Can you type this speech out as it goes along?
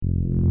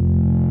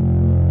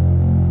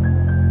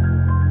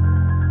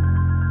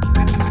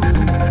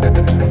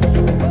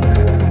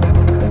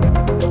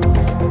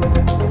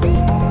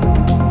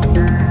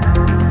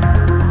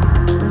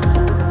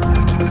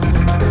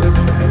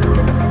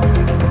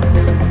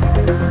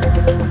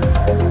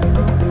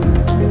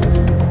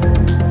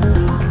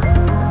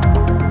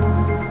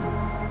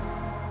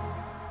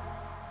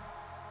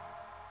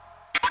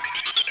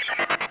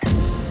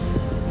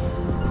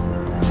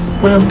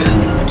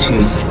Welcome to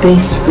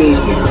Space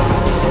Radio,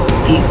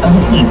 the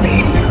only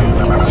radio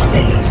in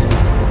space.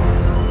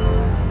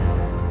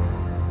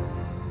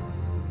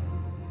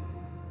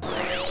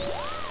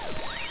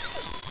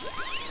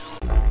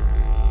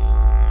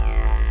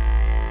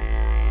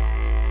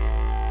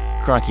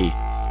 Crikey,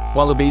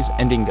 wallabies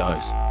and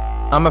dingoes.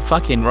 I'm a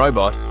fucking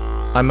robot.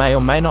 I may or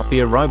may not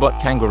be a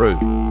robot kangaroo.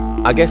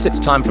 I guess it's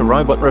time for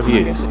robot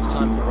reviews.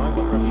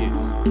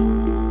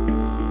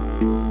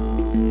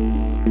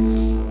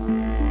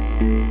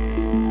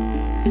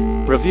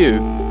 Review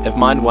of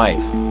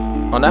Mindwave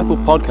on Apple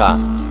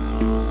Podcasts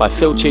by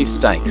Phil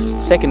Cheesesteaks,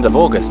 2nd of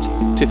August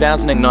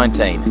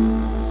 2019.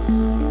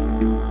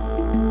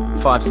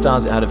 5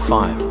 stars out of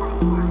 5.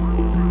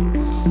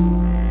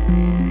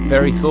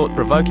 Very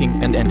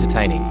thought-provoking and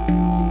entertaining.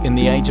 In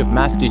the age of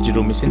mass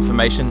digital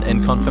misinformation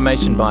and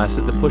confirmation bias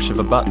at the push of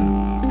a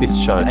button, this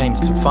show aims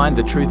to find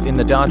the truth in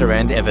the data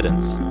and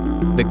evidence.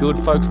 The good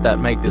folks that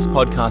make this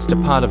podcast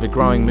are part of a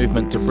growing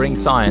movement to bring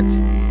science,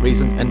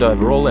 reason, and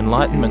overall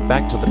enlightenment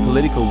back to the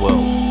political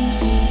world.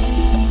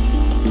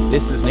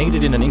 This is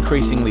needed in an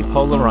increasingly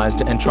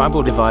polarized and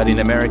tribal divide in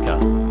America.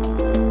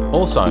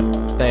 Also,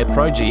 they are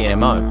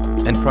pro-GMO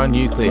and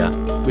pro-nuclear,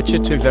 which are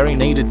two very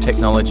needed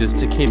technologies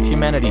to keep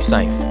humanity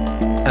safe.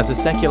 As a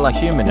secular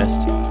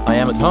humanist, I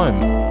am at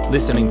home,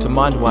 listening to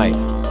Mindwave.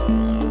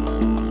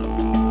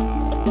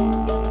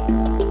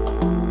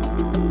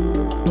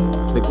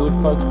 The good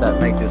folks that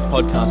make this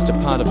podcast are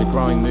part of a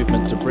growing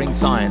movement to bring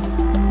science,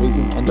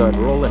 reason, and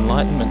overall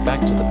enlightenment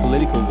back to the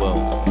political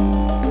world.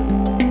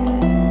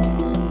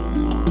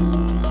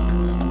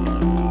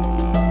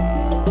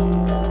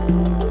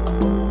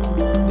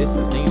 This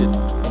is needed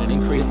in an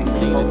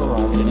increasingly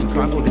polarized and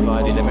tribal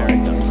divide in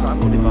America.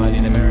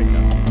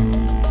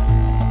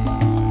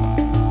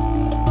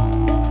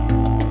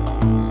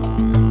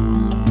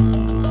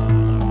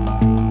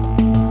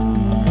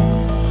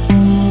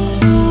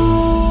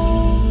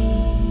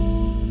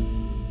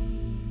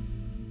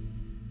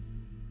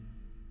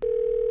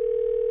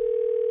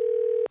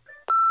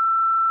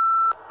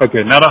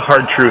 Okay, not a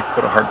hard truth,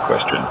 but a hard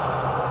question.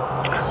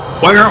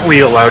 Why aren't we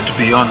allowed to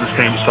be on the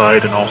same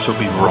side and also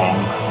be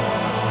wrong?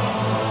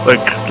 Like,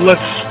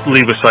 let's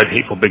leave aside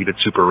hateful, bigoted,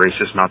 super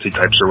racist Nazi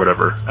types or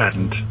whatever,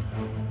 and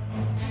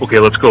okay,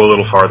 let's go a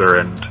little farther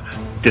and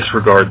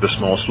disregard the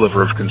small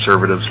sliver of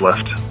conservatives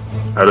left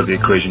out of the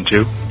equation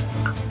too.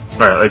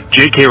 Alright, like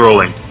J.K.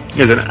 Rowling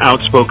is an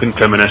outspoken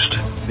feminist,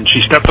 and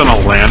she stepped on a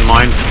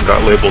landmine and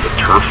got labeled a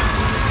TERF.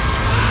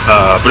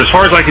 But as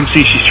far as I can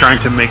see, she's trying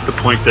to make the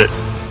point that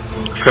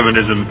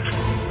feminism,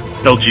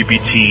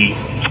 LGBT,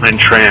 and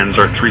trans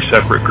are 3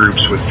 separate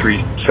groups with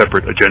 3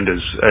 separate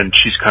agendas, and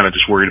she's kind of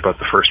just worried about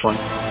the first one.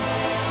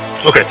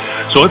 Okay,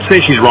 so let's say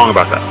she's wrong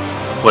about that.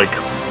 Like,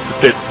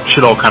 that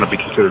should all kind of be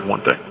considered one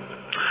thing.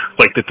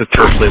 Like that the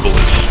TERF label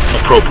is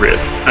appropriate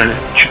and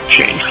it should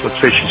change. Let's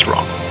say she's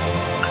wrong.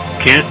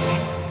 Can't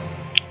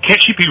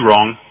she be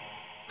wrong?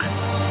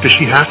 Does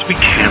she have to be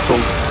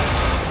canceled?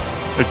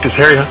 Like, does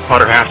Harry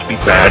Potter have to be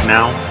bad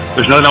now?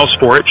 There's nothing else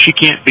for it. She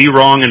can't be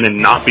wrong and then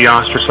not be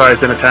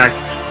ostracized and attacked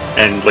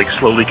and, like,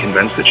 slowly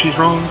convinced that she's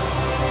wrong?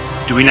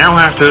 Do we now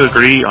have to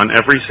agree on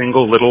every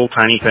single little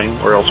tiny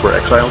thing or else we're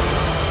exiled?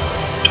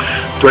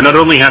 Do I not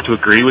only have to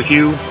agree with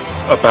you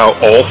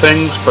about all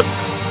things, but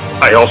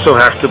I also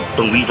have to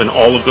believe in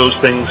all of those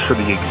things for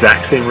the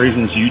exact same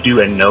reasons you do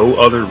and no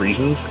other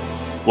reasons?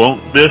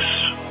 Won't this,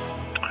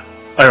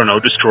 I don't know,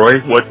 destroy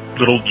what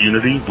little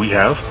unity we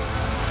have?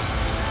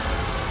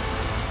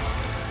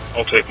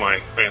 I'll take my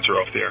answer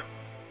off the air.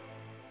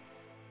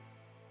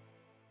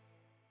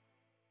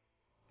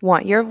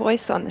 Want your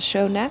voice on the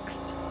show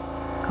next?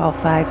 Call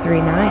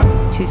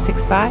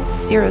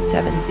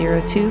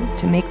 539-265-0702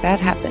 to make that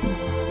happen.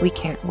 We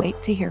can't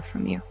wait to hear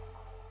from you.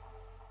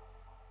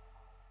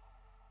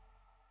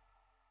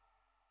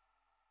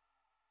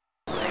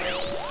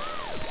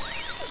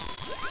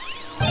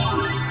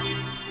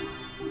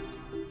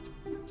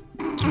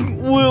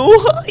 Well,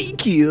 hi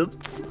kids!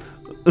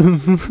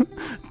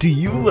 Do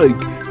you like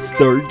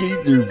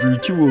Stargazer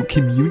Virtual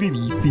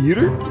Community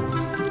Theater?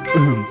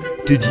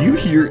 Did you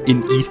hear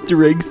an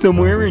Easter egg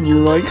somewhere and you're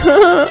like,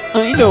 haha,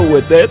 I know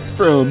what that's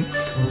from?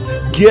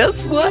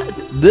 Guess what?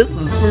 This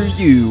is for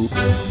you.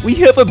 We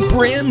have a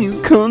brand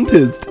new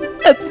contest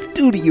at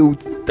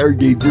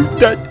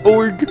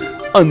studiostargazer.org.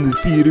 On the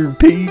theater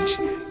page,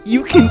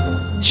 you can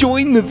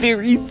join the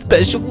very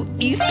special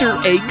Easter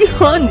egg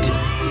hunt.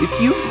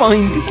 If you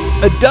find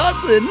a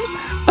dozen,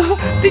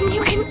 then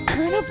you can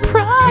earn a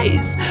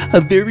prize.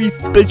 A very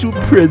special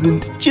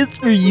present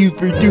just for you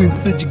for doing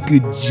such a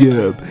good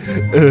job.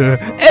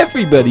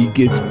 Everybody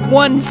gets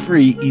one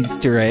free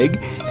Easter egg,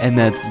 and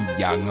that's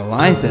young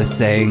Eliza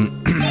saying,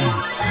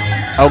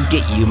 I'll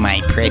get you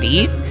my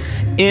pretties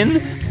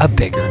in a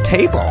bigger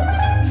table.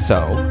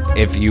 So,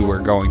 if you were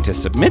going to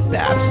submit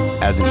that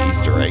as an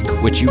Easter egg,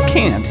 which you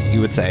can't,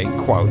 you would say,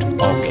 quote,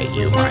 I'll get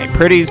you my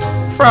pretties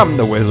from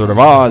The Wizard of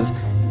Oz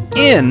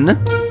in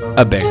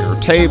a bigger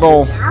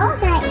table.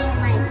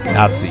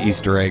 That's the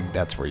Easter egg.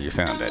 That's where you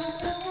found it.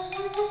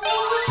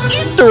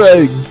 Easter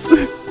eggs!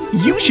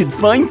 You should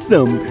find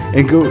some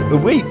and go,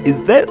 wait,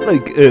 is that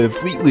like a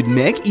Fleetwood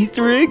Mac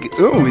Easter egg?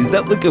 Oh, is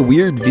that like a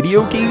weird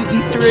video game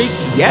Easter egg?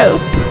 Yeah,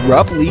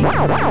 probably.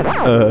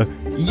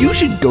 You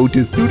should go to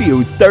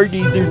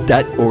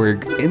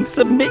studiostargazer.org and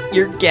submit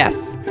your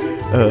guess.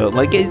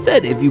 Like I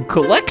said, if you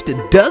collect a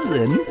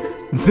dozen,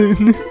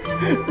 then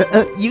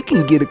you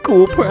can get a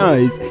cool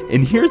prize.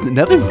 And here's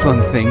another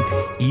fun thing.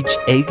 Each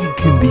egg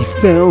can be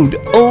found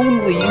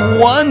only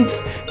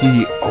once.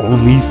 He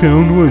only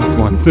found once.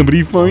 Once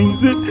somebody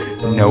finds it,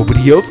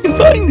 nobody else can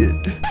find it.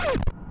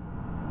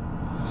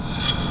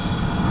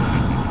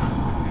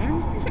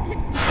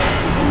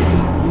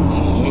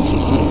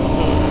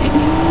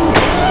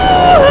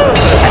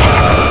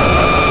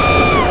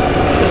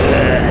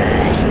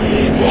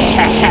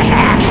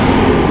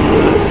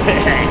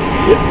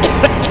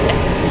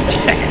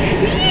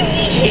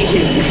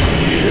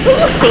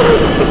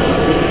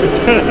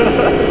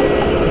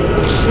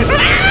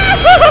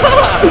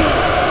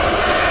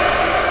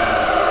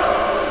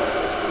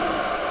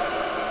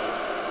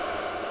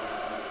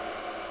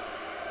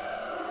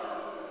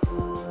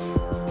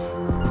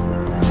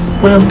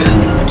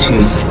 Welcome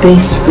to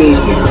Space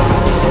Radio,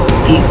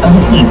 the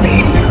only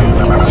radio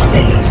in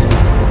space.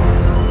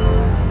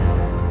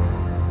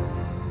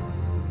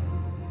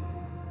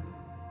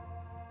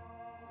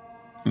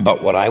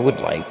 But what I would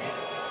like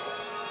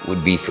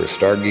would be for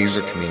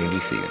Stargazer Community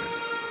Theater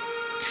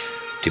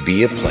to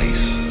be a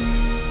place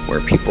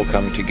where people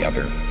come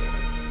together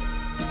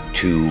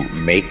to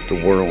make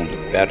the world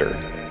better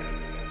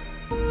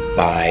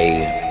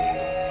by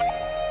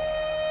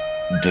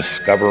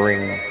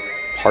discovering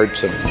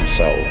parts of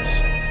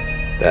themselves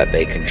that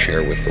they can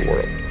share with the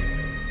world,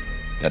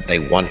 that they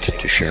want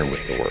to share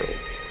with the world,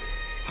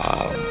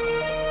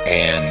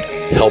 and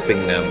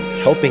helping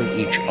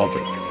each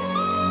other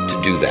to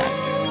do that.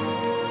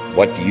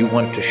 What do you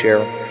want to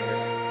share?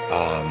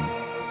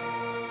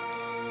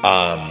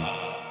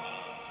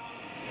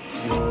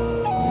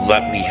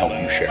 Let me help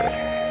you share it.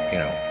 You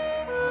know,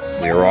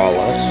 we're all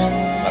us.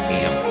 Let me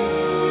help.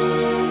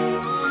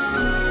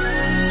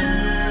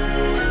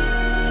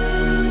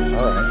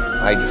 All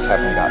right. I just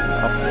haven't gotten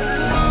up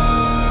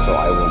yet, so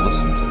I will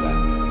listen to that.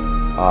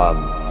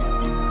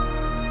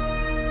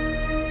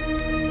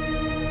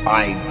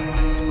 I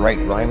write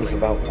rhymes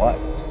about what?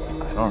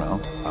 I don't know.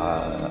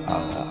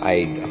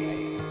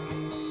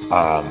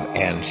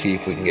 And see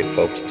if we can get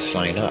folks to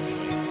sign up.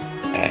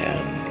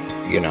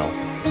 And, you know,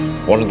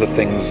 one of the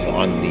things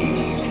on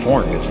the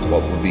form is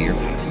what would be your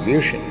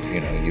contribution.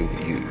 You know,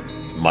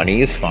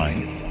 money is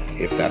fine.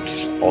 If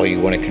that's all you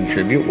want to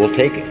contribute, we'll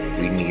take it.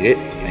 We need it.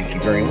 Thank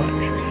you very much.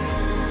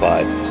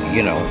 But,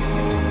 you know,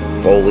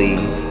 Foley,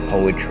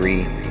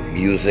 poetry,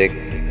 music,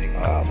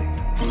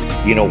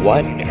 you know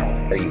what? You know,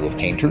 are you a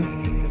painter?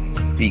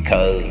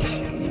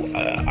 Because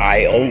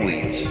I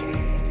always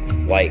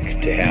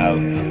like to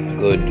have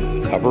good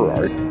cover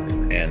art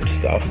and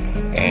stuff,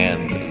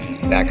 and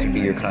that could be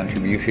your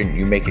contribution.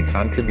 You make a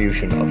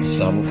contribution of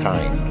some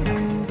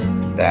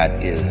kind that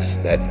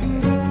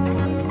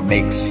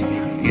makes,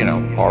 you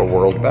know, our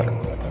world better.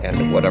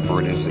 And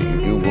whatever it is that you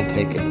do, we'll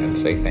take it and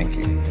say thank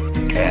you.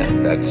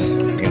 And that's,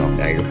 you know,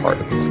 now you're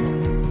part of us.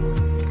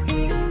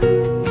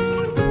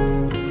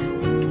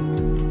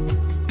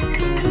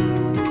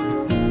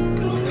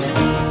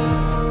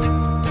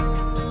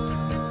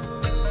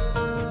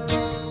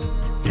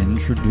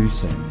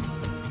 Introducing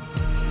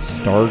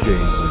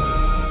Stargazer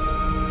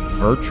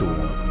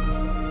Virtual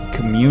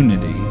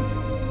Community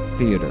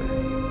Theater.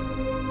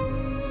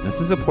 This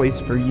is a place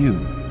for you.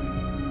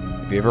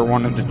 If you ever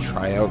wanted to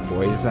try out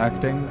voice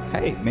acting,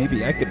 hey,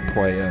 maybe I could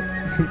play a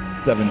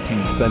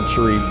 17th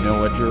century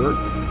villager.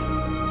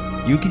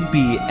 You can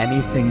be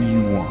anything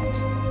you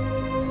want.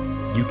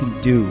 You can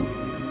do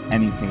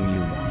anything you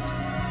want.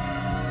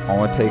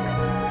 All it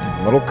takes is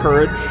a little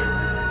courage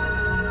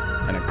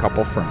and a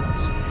couple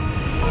friends.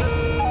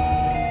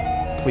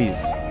 Please,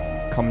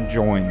 come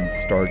join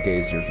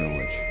Stargazer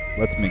Village.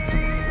 Let's make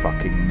some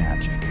fucking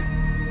magic.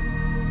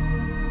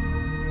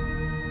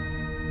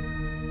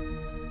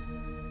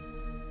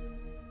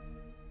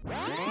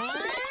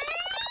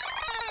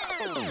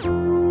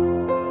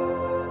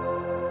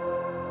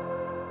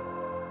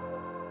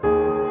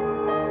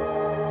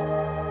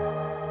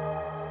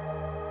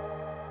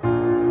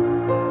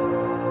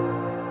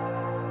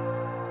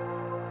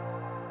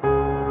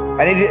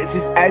 And it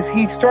just, as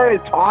he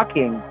started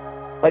talking,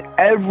 like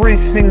every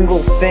single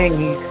thing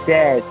he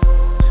said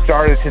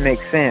started to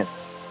make sense.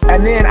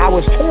 And then I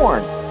was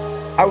torn.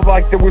 I was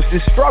like, there was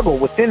this struggle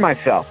within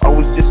myself. I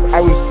was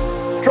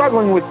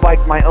struggling with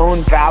like my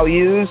own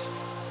values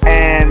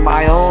and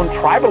my own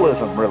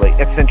tribalism, really,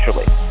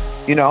 essentially,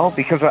 you know,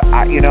 because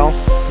I you know,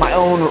 my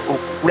own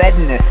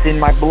redness in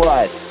my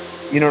blood,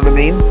 you know what I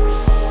mean?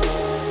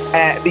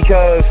 And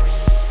because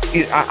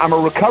I'm a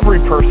recovery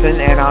person,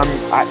 and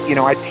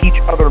I teach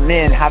other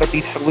men how to be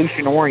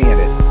solution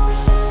oriented.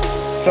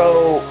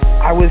 So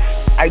I was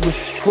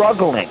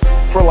struggling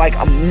for like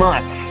a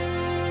month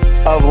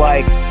of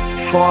like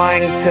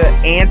trying to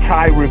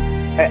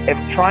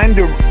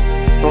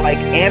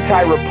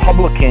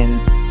anti-Republican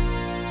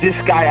this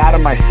guy out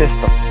of my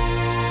system,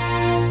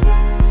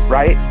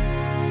 right?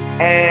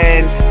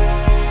 And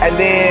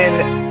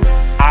then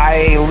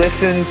I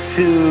listened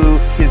to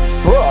his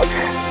book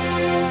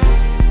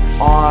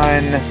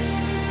on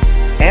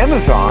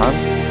Amazon.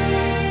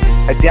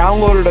 I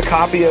downloaded a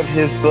copy of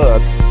his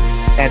book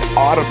and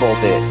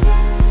audibled it,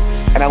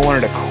 and I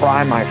wanted to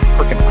cry my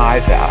freaking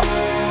eyes out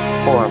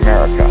for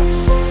America.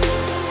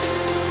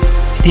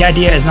 The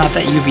idea is not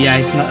that UBI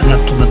is not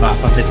enough to live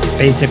off of. It's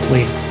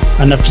basically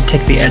enough to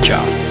take the edge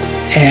off.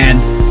 And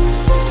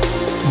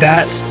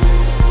that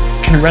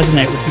can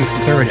resonate with some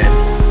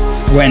conservatives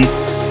when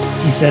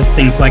he says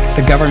things like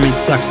the government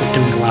sucks at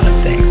doing a lot of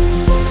things.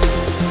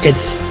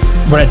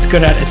 What it's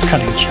good at is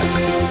cutting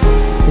checks,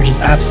 which is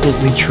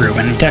absolutely true.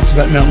 And he talks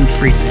about Milton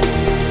Friedman.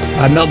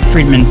 Milton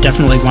Friedman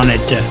definitely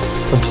wanted to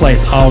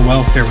replace all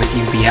welfare with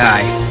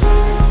UBI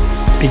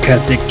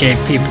because it gave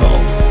people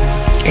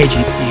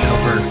agency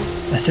over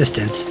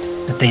assistance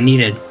that they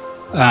needed.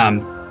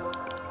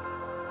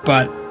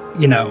 But,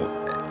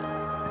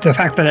 the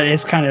fact that it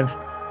is kind of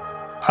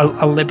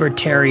a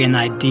libertarian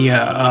idea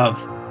of,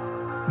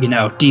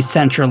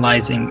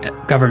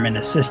 decentralizing government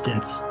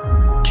assistance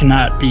to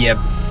not be a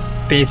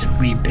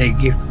basically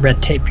big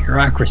red tape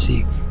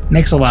bureaucracy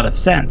makes a lot of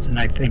sense. And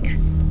I think,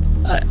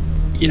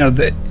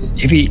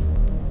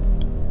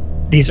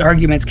 these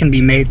arguments can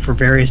be made for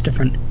various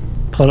different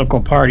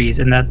political parties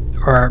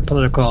or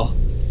political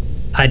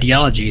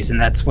ideologies, and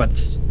that's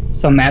what's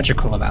so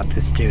magical about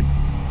this dude.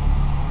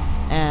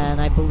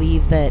 And I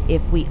believe that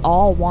if we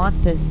all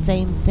want this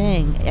same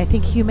thing, I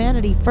think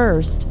humanity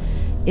first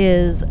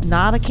is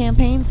not a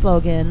campaign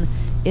slogan,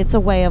 it's a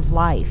way of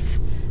life.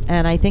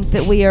 And I think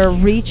that we are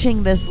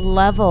reaching this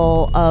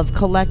level of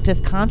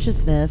collective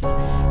consciousness,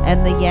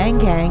 and the Yang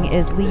Gang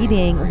is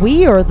leading.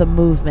 We are the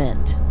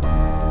movement.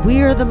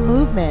 We are the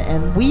movement,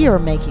 and we are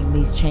making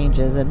these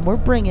changes, and we're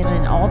bringing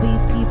in all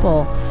these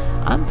people.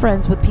 I'm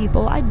friends with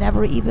people I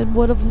never even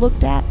would have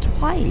looked at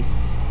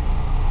twice.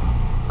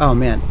 Oh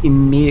man!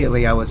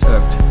 Immediately I was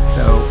hooked.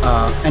 So,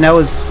 and I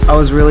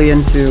was really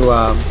into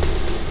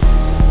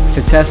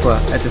to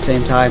Tesla at the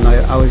same time.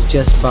 I was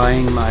just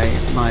buying my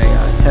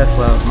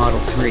Tesla Model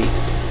 3,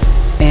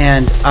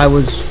 and I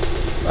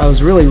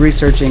was really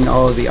researching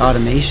all of the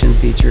automation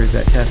features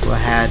that Tesla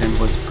had and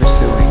was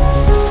pursuing.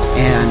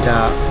 And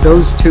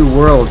those two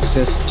worlds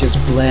just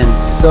blend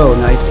so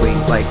nicely.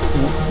 Like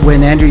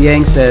when Andrew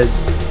Yang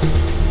says,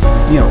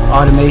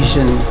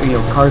 automation,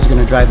 cars are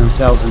going to drive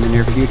themselves in the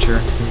near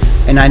future,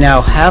 and I now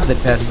have the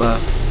Tesla,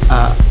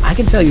 I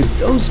can tell you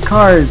those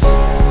cars,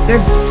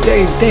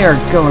 they are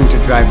going to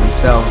drive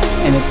themselves,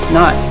 and it's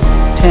not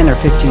 10 or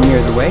 15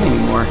 years away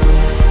anymore,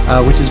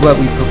 which is what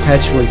we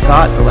perpetually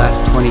thought the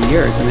last 20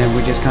 years, and then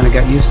we just kind of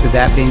got used to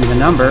that being the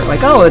number.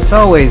 Like, oh, it's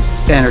always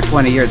 10 or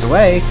 20 years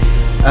away.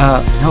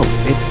 No,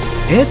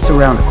 it's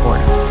around the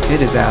corner.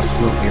 It is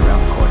absolutely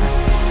around the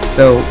corner.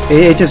 So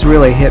it just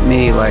really hit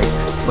me like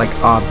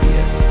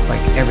obvious.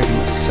 Like everything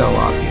was so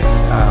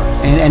obvious.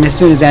 And as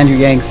soon as Andrew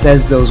Yang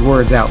says those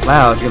words out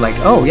loud, you're like,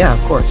 oh yeah,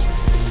 of course,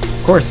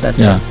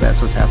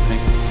 that's what's happening.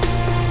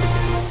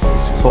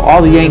 So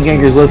all the Yang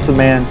Gangers, listen,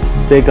 man.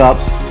 Big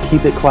ups.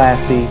 Keep it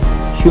classy.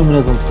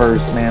 Humanism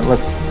first, man.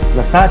 Let's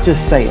not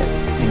just say it.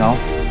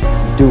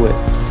 Do it.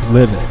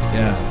 Live it.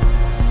 Yeah.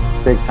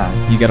 Big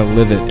time. You gotta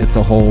live it. It's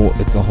a whole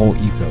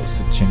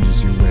ethos. It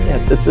changes your way.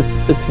 Yeah,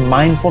 it's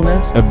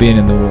mindfulness of being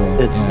in the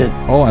world.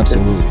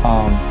 Absolutely. It's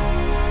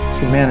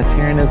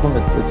humanitarianism.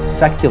 It's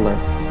secular.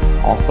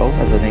 Also,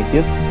 as an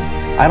atheist,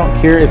 I don't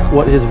care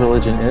what his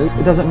religion is.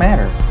 It doesn't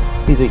matter.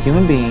 He's a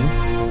human being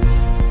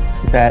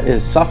that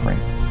is suffering,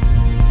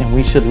 and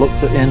we should look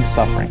to end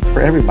suffering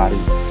for everybody,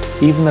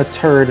 even the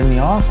turd in the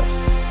office.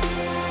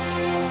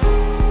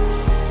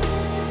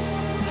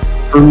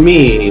 For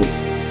me,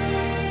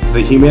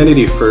 the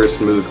Humanity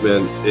First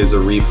movement is a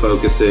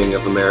refocusing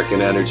of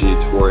American energy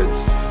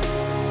towards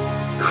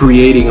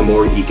creating a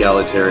more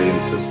egalitarian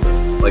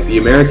system. Like, the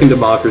American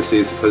democracy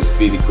is supposed to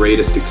be the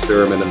greatest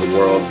experiment in the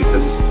world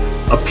because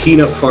a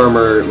peanut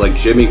farmer like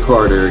Jimmy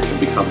Carter can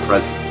become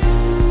president.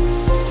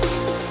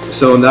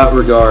 So in that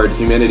regard,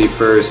 Humanity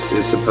First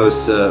is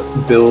supposed to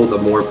build a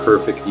more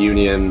perfect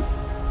union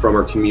from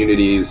our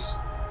communities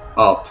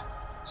up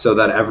so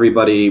that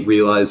everybody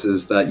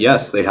realizes that,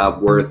 yes, they have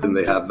worth and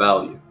they have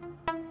value.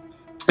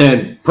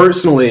 And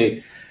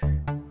personally,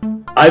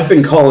 I've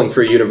been calling for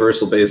a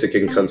universal basic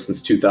income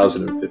since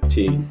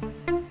 2015.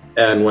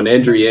 And when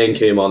Andrew Yang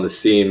came on the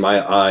scene,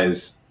 my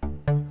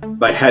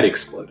head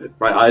exploded.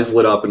 My eyes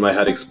lit up and my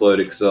head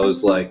exploded because I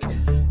was like,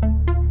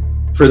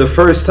 for the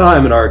first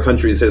time in our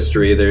country's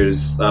history,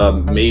 there's a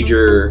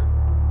major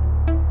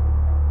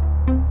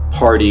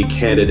party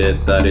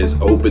candidate that is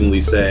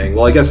openly saying,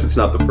 well, I guess it's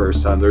not the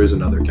first time, there is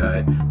another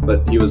guy,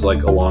 but he was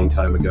like a long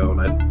time ago,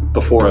 and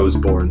before I was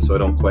born, so I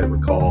don't quite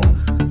recall.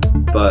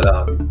 But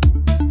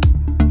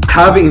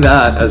having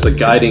that as a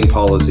guiding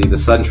policy, the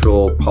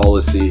central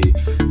policy,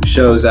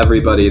 shows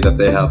everybody that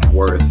they have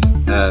worth,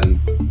 and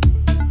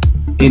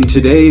in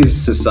today's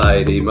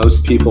society,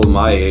 most people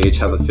my age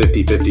have a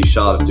 50-50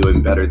 shot of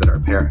doing better than our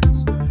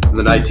parents. In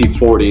the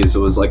 1940s, it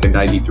was like a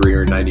 93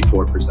 or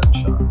 94%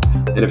 shot.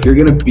 And if you're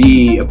going to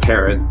be a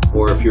parent,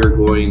 or if you're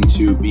going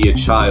to be a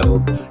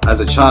child, as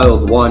a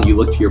child, one, you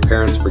look to your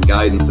parents for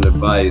guidance and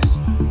advice,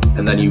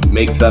 and then you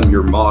make them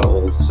your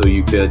model so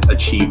you could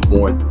achieve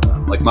more than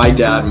them. Like my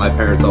dad and my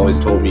parents always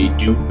told me,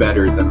 do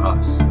better than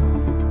us,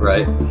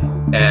 right?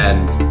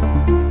 And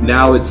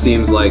now it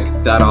seems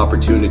like that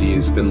opportunity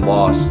has been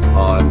lost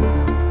on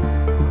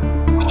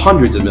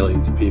hundreds of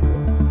millions of people.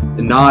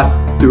 And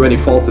not through any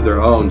fault of their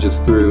own,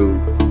 just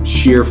through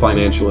sheer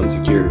financial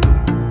insecurity.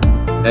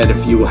 And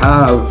if you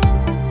have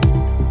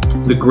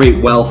the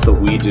great wealth that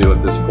we do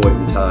at this point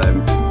in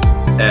time,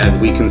 and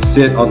we can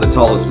sit on the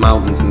tallest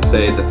mountains and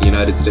say that the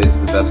United States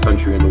is the best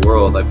country in the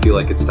world, I feel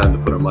like it's time to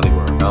put our money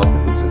where our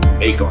mouth is and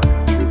make our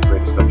country the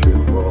greatest country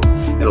in the world,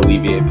 and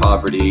alleviate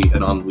poverty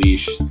and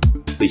unleash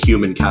the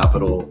human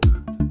capital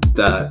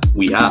that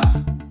we have.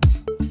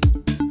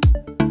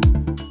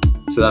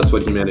 So that's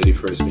what Humanity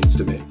First means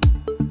to me.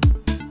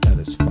 That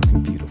is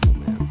fucking beautiful,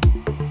 man.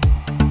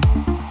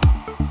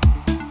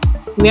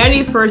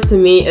 Humanity First to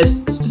me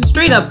is just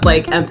straight up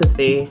like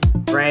empathy,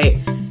 right?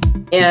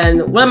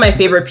 And one of my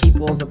favorite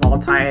peoples of all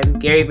time,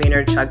 Gary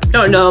Vaynerchuk. If you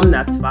don't know him,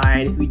 that's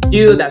fine. If you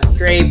do, that's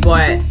great.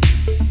 But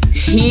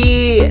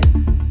he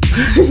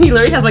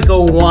literally has like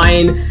a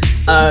wine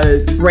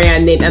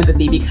brand named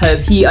Empathy,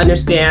 because he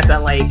understands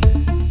that like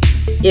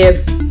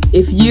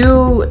if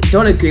you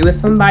don't agree with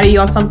somebody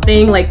on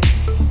something, like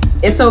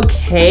it's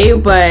okay,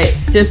 but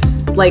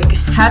just like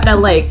have that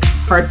like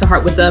heart to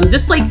heart with them,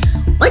 just like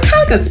kind of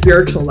like a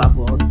spiritual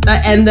level.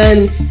 And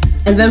then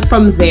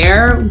from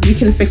there, we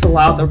can fix a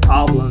lot of their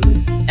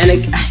problems. And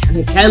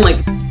again, like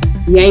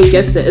Yang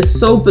gets it. It's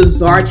so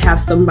bizarre to have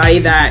somebody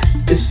that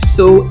is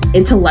so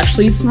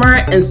intellectually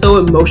smart and so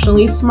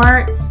emotionally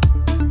smart.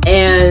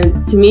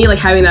 And to me, like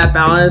having that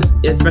balance,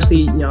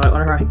 especially on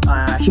our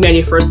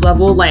Humanity First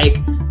level, like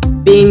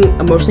being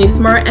emotionally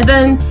smart and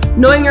then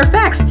knowing your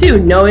facts too,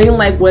 knowing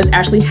like what is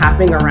actually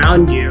happening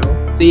around you,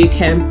 so you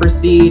can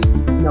proceed,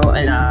 in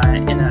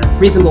a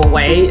reasonable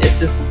way. That's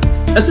just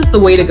the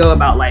way to go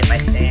about life, I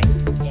think.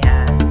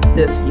 And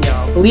just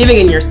believing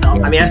in yourself.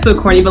 I mean, that's so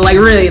corny, but like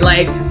really,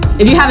 like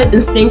if you have an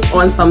instinct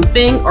on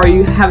something or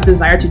you have a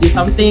desire to do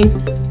something,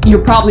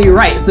 you're probably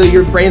right. So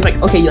your brain's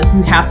like, okay, like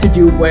you have to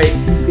do what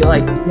you feel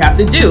like you have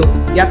to do.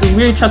 You have to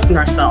really trust in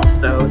ourselves.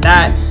 So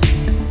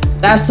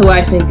that's what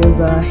I think is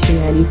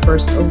Humanity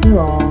First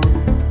overall.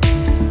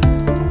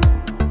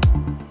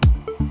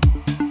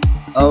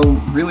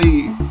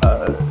 Really,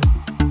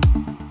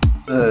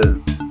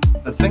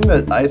 the thing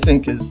that I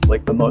think is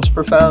like the most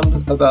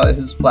profound about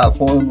his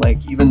platform,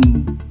 like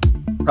even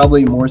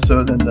probably more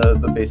so than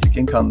the basic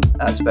income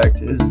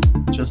aspect, is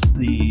just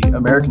the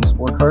American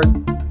scorecard.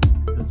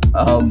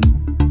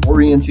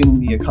 Orienting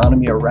the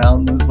economy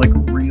around those like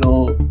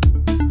real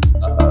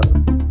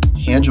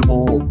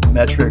tangible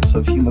metrics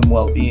of human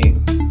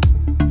well-being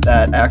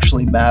that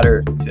actually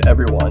matter to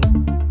everyone.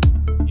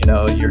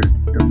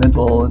 Your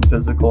mental and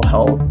physical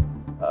health,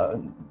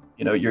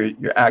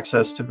 your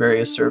access to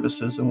various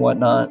services and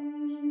whatnot.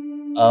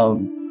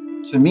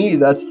 To me,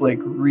 that's like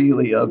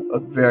really a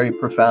very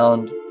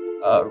profound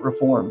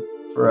reform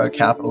for a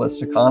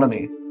capitalist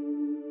economy.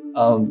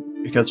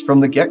 Because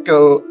from the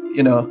get-go,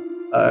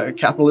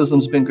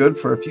 capitalism's been good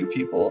for a few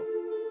people,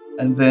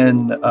 and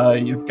then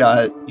you've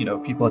got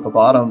people at the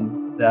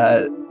bottom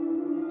that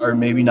are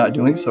maybe not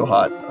doing so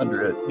hot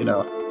under it,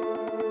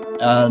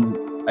 and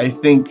I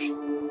think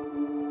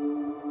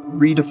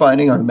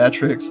redefining our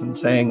metrics and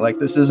saying like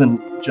this isn't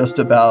just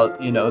about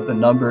the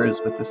numbers,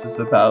 but this is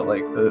about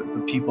like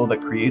the people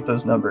that create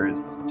those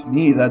numbers. To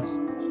me,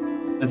 that's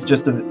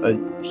just a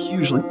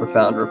hugely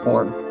profound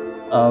reform.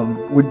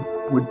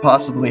 Would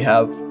possibly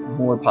have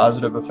more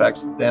positive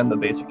effects than the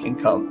basic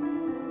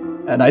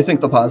income. And I think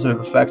the positive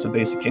effects of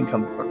basic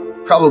income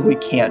probably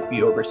can't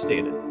be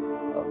overstated.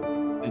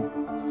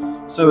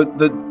 So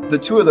the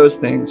two of those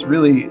things,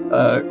 really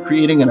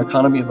creating an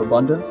economy of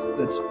abundance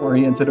that's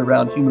oriented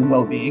around human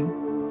well-being,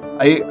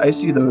 I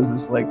see those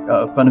as like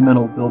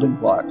fundamental building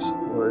blocks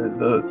for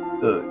the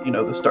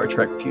Star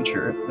Trek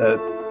future, that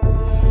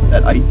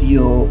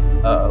ideal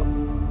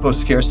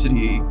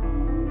post-scarcity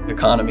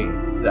economy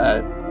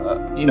that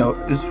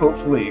is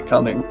hopefully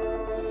coming,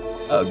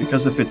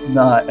 because if it's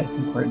not, I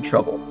think we're in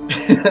trouble.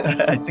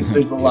 I think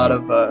there's a lot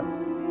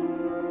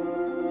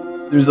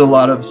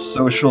of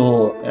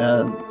social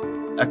and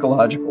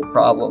ecological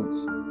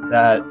problems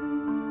that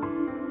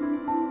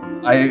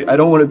I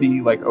don't want to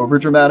be like over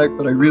dramatic,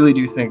 but I really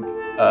do think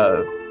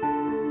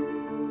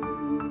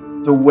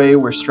the way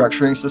we're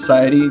structuring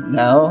society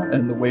now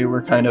and the way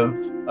we're kind of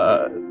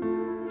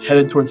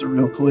headed towards a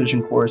real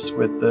collision course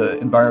with the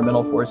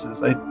environmental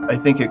forces, I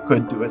think it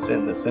could do us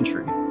in this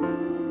century.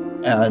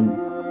 And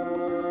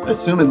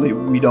assumedly,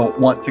 we don't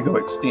want to go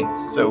extinct,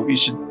 so we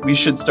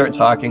should start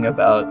talking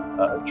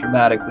about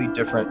dramatically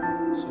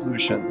different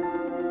solutions.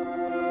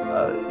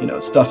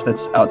 Stuff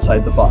that's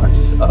outside the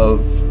box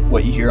of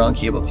what you hear on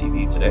cable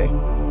TV today.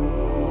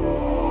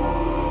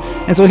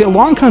 And so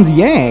along comes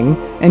Yang,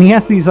 and he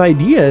has these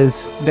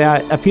ideas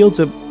that appeal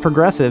to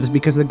progressives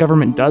because the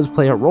government does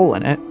play a role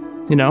in it,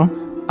 you know?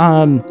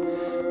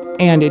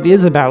 And it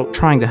is about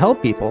trying to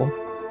help people.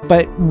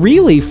 But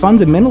really,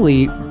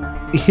 fundamentally,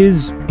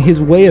 his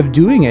way of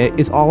doing it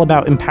is all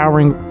about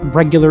empowering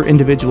regular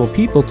individual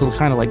people to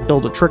kind of like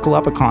build a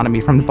trickle-up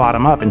economy from the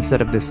bottom up instead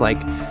of this like,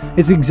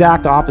 it's the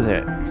exact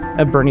opposite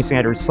of Bernie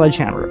Sanders'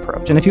 sledgehammer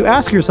approach. And if you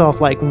ask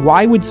yourself, like,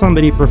 why would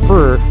somebody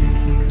prefer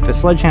the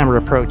sledgehammer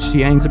approach to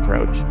Yang's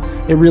approach,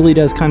 it really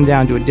does come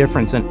down to a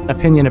difference in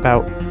opinion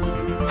about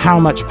how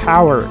much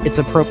power it's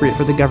appropriate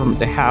for the government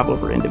to have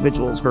over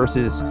individuals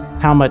versus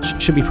how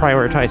much should be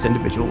prioritized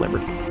individual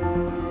liberty.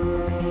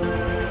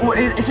 Well,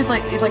 it's just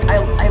like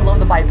I love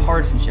the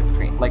bipartisanship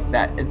between like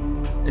that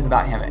is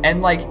about him,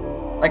 and like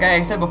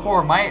I said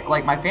before,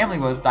 my family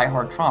was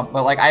diehard Trump,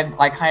 but like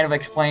I kind of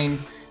explained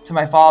to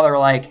my father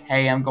like,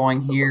 hey, I'm going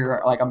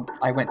here, like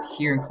I went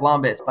here in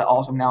Columbus, but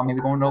also now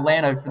maybe going to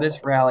Atlanta for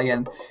this rally,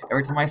 and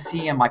every time I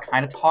see him, I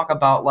kind of talk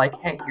about like,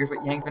 hey, here's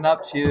what Yang's been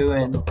up to,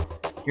 and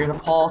here's a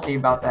policy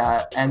about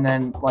that, and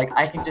then like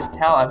I can just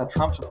tell as a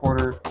Trump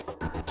supporter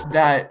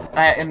that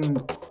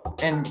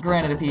and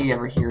granted, if he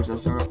ever hears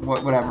this or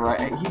whatever,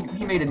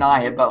 he may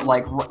deny it, but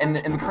like in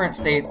the current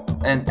state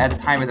and at the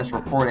time of this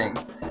recording,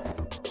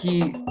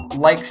 he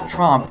likes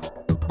Trump,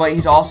 but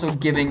he's also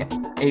giving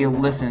a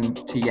listen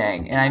to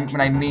Yang. And what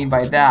I mean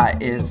by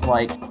that is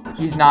like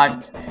he's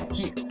not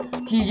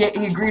he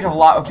agrees a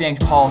lot with Yang's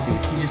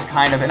policies. He's just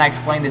kind of, and I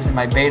explained this in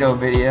my Beto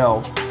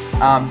video,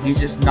 he's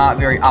just not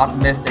very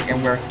optimistic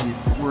in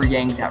where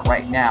Yang's at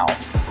right now.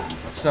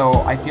 So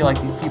I feel like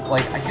these people,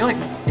 like I feel like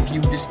if you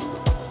just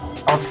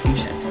are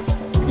patient,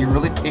 and you're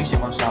really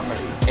patient with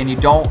somebody, and you're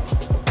not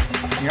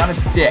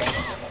a dick,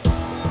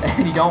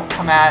 and you don't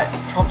come at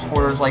Trump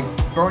supporters like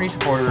Bernie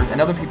supporters and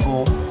other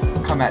people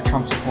come at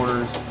Trump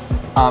supporters,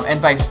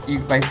 and vice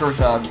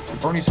versa,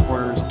 Bernie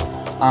supporters,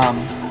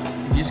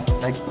 if you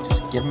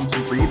just give them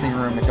some breathing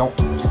room and don't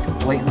just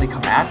blatantly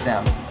come at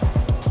them,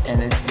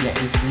 and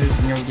as soon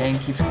as Yang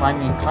keeps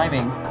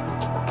climbing,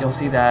 you'll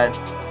see that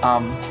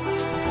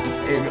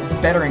a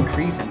better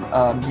increase in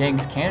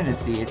Yang's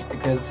candidacy,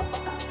 because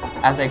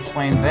as I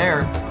explained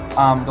there,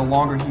 the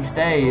longer he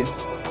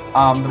stays,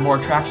 the more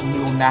attraction he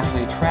will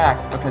naturally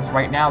attract, because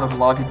right now there's a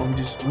lot of people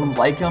who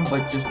like him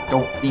but just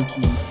don't think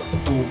he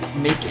will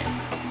make it.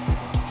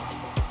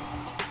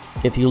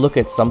 If you look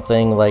at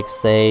something like,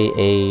 say,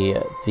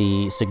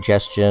 the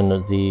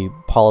suggestion, the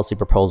policy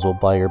proposal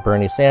by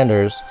Bernie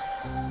Sanders,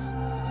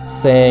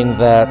 saying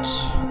that,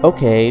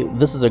 okay,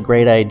 this is a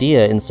great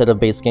idea, instead of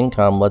basic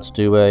income, let's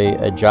do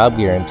a job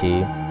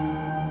guarantee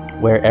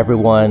where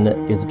everyone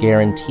is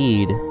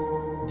guaranteed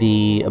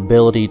the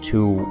ability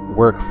to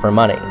work for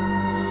money.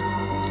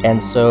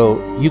 And so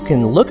you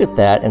can look at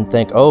that and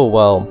think, oh,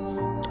 well,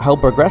 how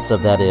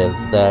progressive that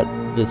is, that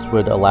this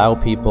would allow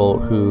people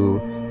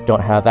who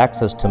don't have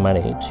access to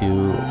money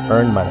to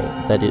earn money,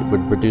 that it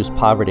would reduce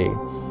poverty,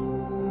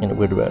 and it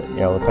would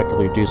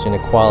effectively reduce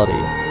inequality,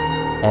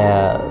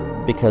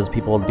 because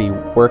people would be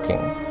working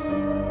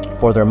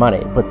for their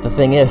money. But the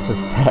thing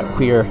is that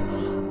we are,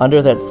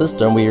 under that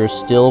system, we are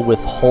still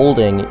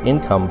withholding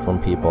income from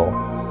people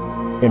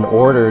in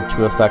order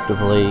to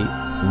effectively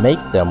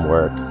make them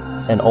work,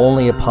 and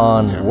only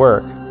upon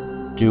work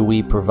do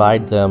we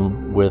provide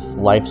them with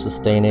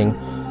life-sustaining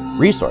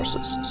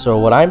resources. So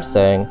what I'm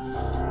saying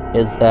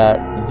is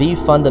that the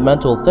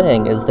fundamental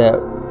thing is that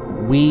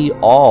we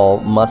all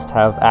must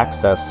have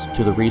access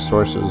to the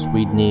resources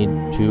we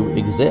need to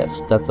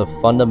exist. That's a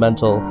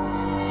fundamental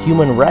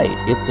human right.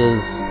 It's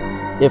as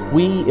if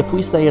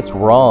we say it's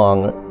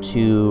wrong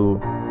to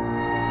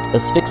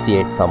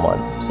asphyxiate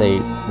someone, say,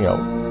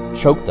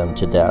 choke them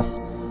to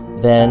death,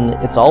 then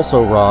it's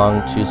also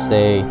wrong to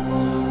say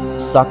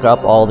suck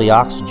up all the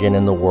oxygen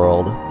in the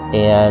world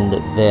and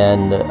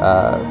then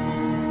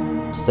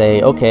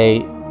say,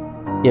 okay,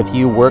 if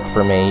you work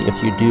for me,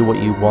 if you do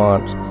what you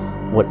want,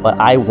 what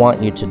I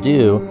want you to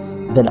do,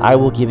 then I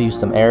will give you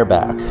some air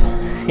back.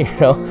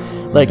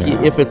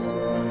 If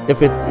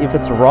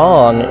it's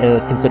wrong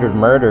and considered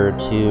murder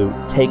to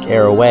take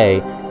air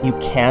away, you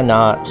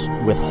cannot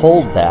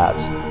withhold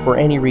that for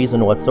any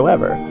reason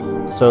whatsoever.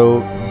 So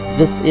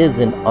this is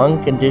an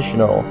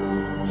unconditional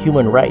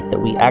human right that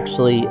we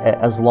actually,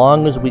 as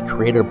long as we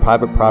created a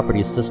private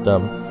property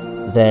system,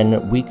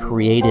 then we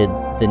created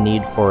the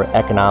need for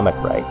economic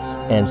rights.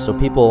 And so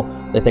people,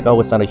 they think, oh,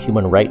 it's not a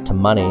human right to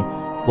money.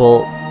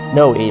 Well,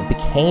 no, it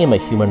became a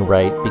human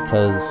right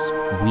because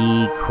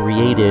we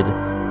created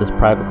this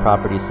private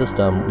property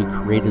system. We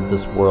created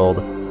this world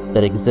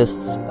that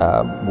exists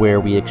where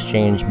we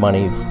exchange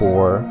money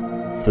for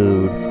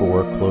food,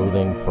 for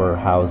clothing, for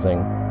housing.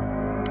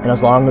 And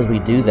as long as we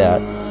do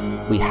that,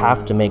 we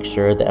have to make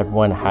sure that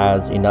everyone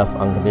has enough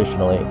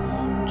unconditionally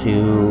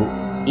to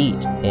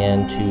eat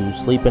and to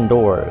sleep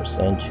indoors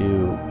and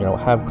to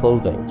have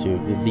clothing.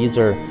 These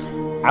are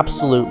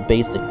absolute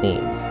basic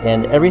needs,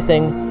 and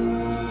everything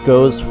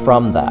goes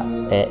from that.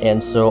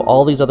 And so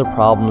all these other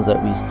problems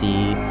that we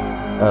see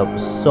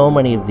so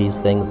many of these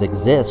things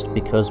exist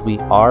because we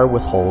are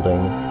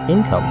withholding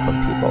income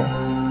from people.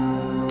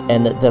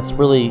 And that's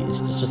really, it's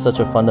just such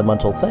a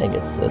fundamental thing.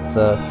 It's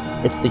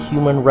the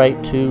human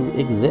right to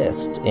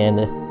exist, and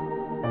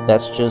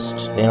that's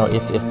just,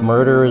 if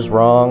murder is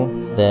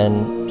wrong,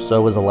 then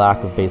so is a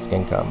lack of basic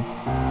income.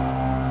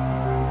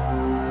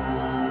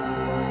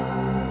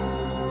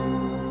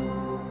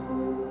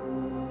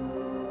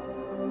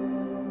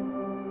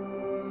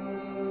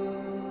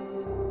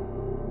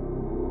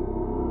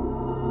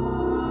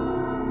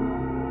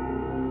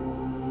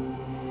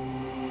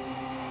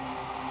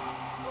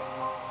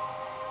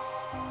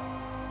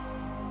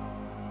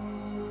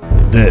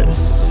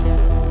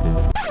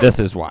 This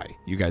is why.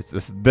 You guys,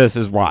 this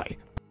is why.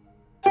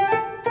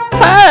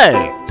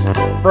 Hey!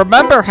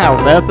 Remember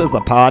how this is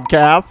a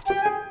podcast?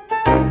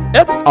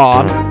 It's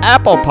on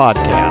Apple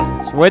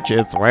Podcasts, which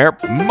is where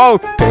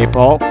most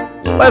people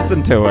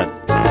listen to it.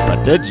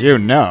 But did you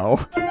know?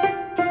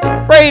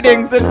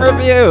 Ratings and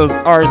reviews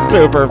are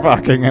super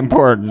fucking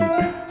important.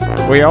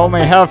 We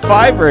only have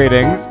 5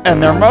 ratings,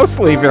 and they're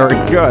mostly very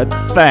good,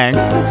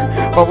 thanks.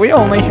 But we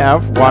only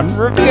have 1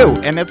 review,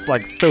 and it's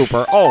like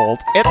super old.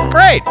 It's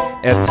great.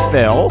 It's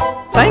Phil.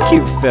 Thank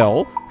you,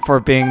 Phil, for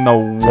being the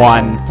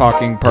one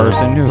fucking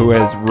person who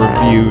has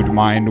reviewed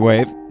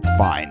Mindwave. It's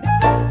fine.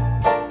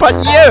 But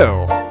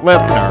you,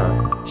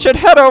 listener, should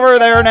head over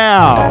there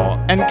now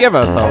and give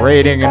us a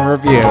rating and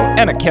review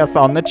and a kiss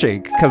on the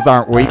cheek, because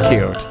aren't we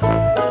cute?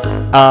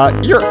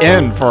 You're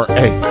in for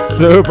a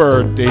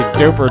super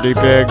duper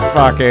big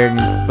fucking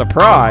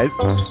surprise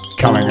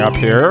coming up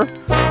here.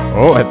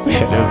 Oh, is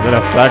it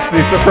a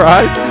sexy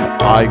surprise?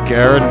 I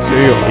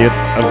guarantee you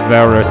it's a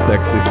very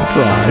sexy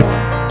surprise.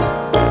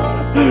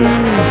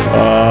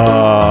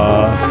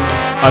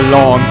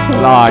 Along the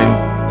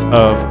lines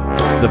of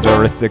the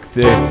very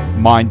sexy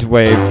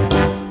Mindwave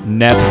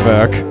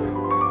network.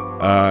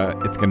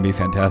 It's gonna be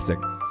fantastic.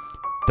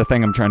 The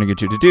thing I'm trying to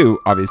get you to do,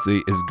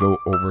 obviously, is go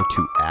over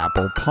to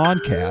Apple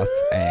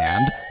Podcasts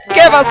and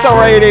give us a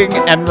rating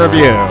and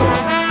review.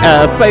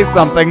 Say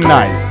something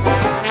nice.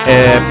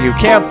 If you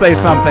can't say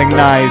something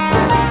nice,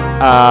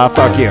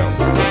 fuck you.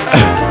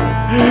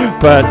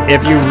 But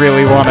if you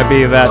really want to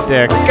be that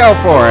dick, go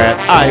for it.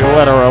 I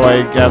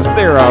literally give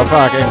 0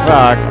 fucking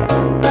fucks.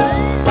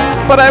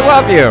 But I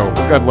love you,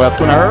 good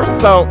listener.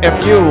 So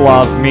if you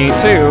love me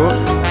too,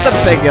 the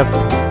biggest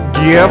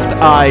gift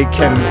I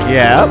can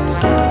get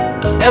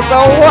is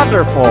a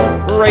wonderful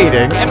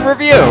rating and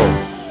review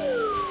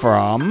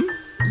from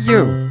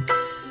you.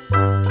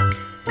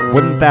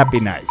 Wouldn't that be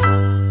nice?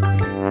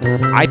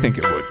 I think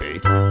it would be.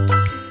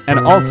 And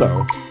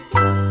also,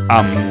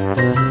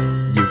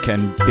 you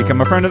can become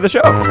a friend of the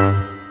show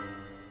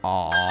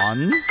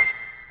on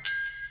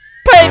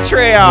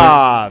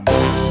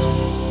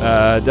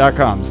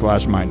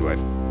Patreon.com/Mindwave.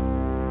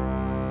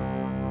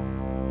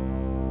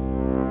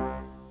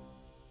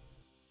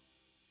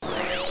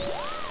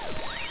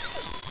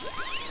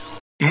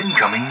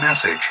 Incoming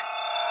message.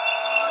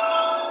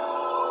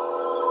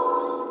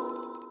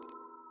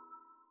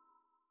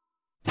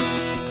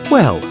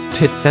 Well,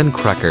 tits and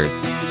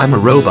crackers. I'm a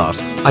robot.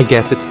 I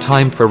guess it's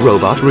time for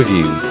robot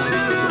reviews.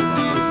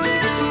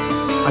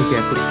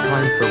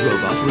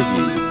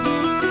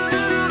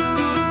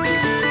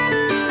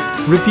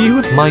 Review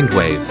of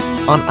Mindwave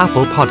on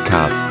Apple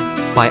Podcasts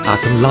by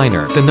Atom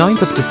Liner, the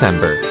 9th of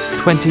December,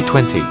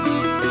 2020.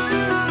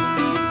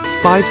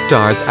 5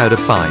 stars out of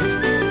 5.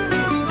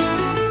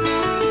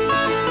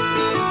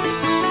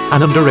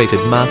 An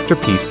underrated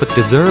masterpiece that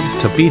deserves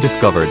to be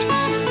discovered.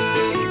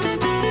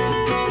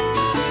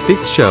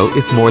 This show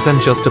is more than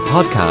just a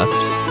podcast,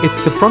 it's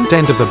the front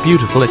end of a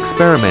beautiful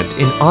experiment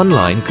in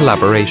online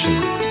collaboration.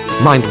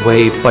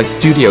 Mindwave by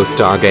Studio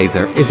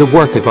Stargazer is a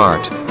work of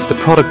art, the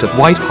product of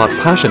white-hot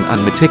passion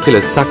and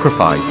meticulous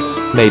sacrifice,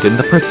 made in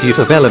the pursuit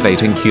of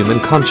elevating human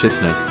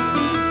consciousness.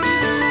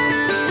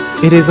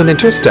 It is an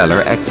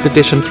interstellar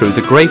expedition through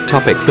the great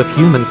topics of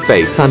human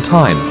space and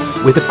time,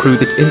 with a crew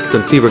that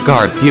instantly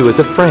regards you as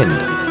a friend.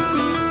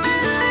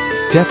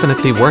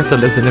 Definitely worth a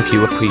listen if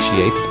you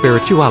appreciate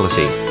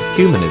spirituality,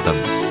 humanism,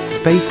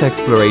 space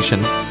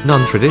exploration,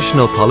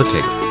 non-traditional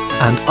politics,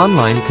 and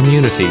online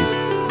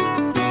communities.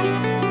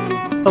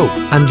 Oh,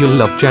 and you'll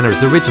love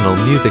Jenner's original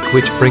music,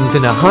 which brings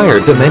in a higher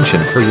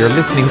dimension for your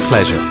listening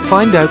pleasure.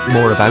 Find out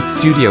more about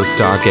Studio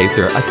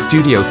Stargazer at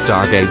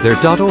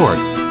studiostargazer.org.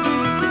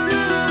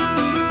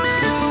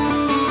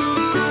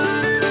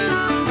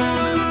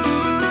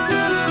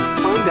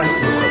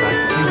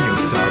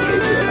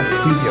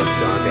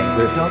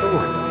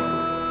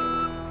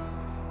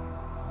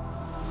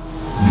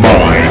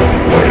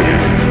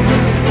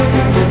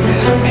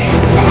 Is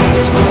made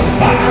possible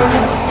by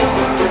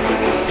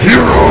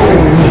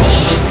heroes.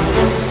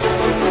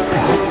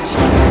 That's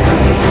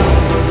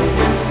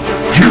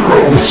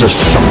heroes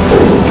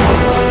assemble.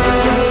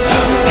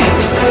 How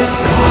makes this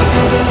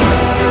possible?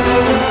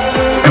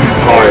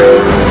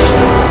 Empires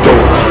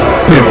don't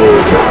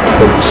build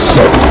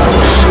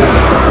themselves.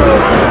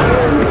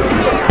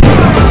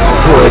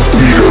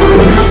 Frontier.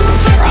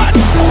 Front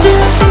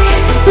march.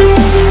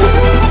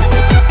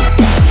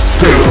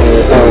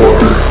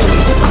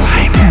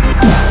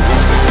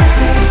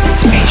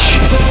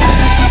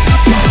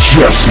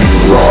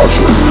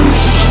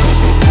 Rogers.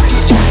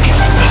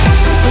 Resurgence.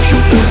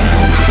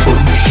 Humanity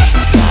First.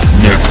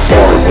 Nick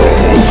Barlow.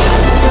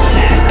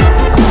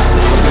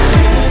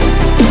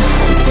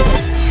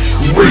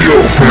 Leo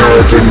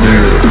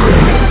Varadimir.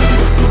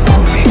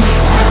 Moving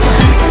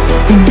forward.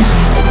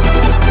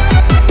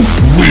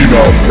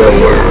 Lena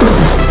Miller.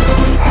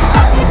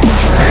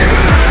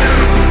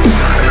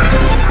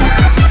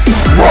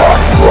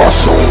 Ron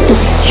Russell.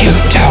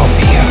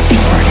 Utopia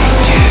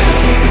 42.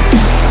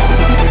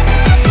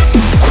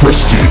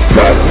 Christy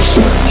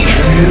Patterson.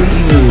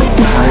 True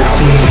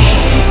Harvey.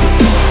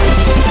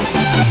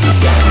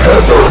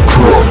 Heather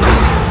Crook.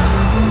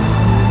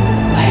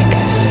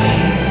 Legacy.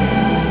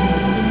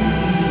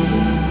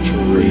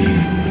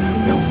 Doreen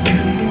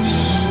Elkins.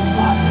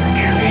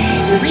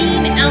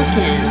 Doreen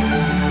Elkins.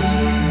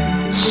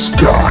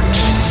 Scott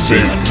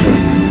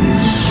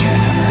Santons.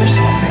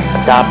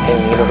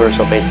 Adopting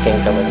Universal Base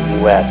Kingdom in the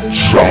U.S.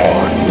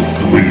 John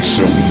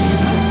Gleason.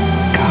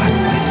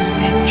 Godless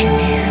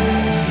engineer.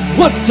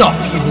 What's up,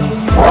 humans?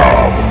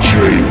 Rob J.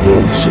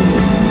 Wilson.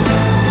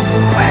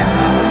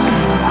 Webhost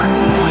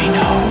 1.0.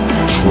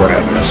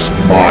 Travis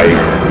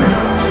Meyer.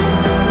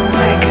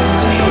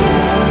 Legacy.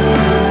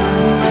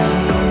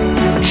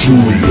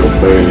 Julia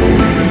May.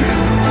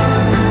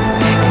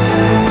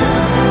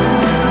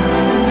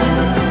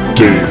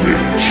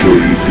 David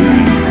J.B.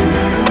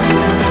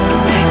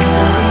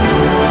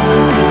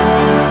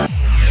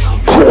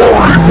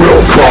 Corey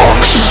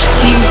Wilcox.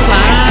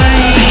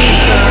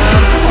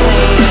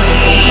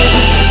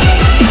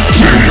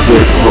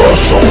 David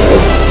Russell.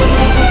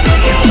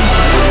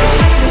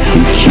 He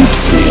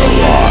keeps me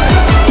alive.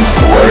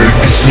 Greg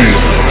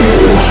Zeno.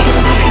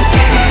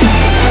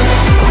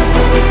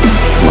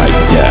 My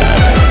dad.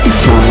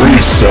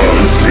 Teresa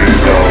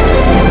Zeno.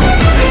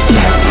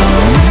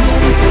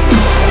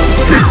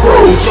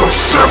 Heroes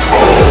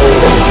Assemble.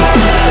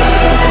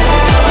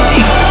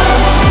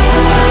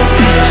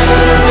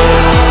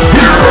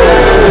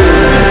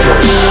 Heroes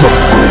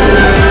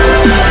Assemble.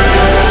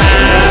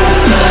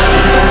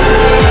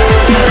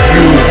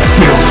 You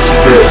built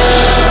this.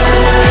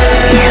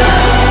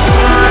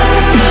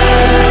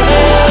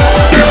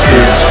 It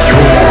is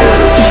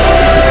yours.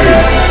 It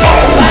is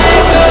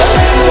ours.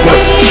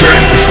 Let's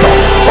change the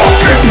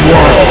fucking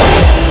world.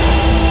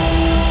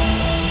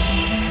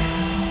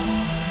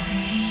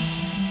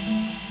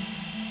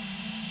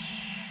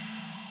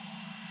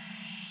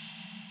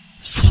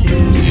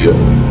 Studio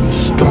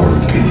Stargate.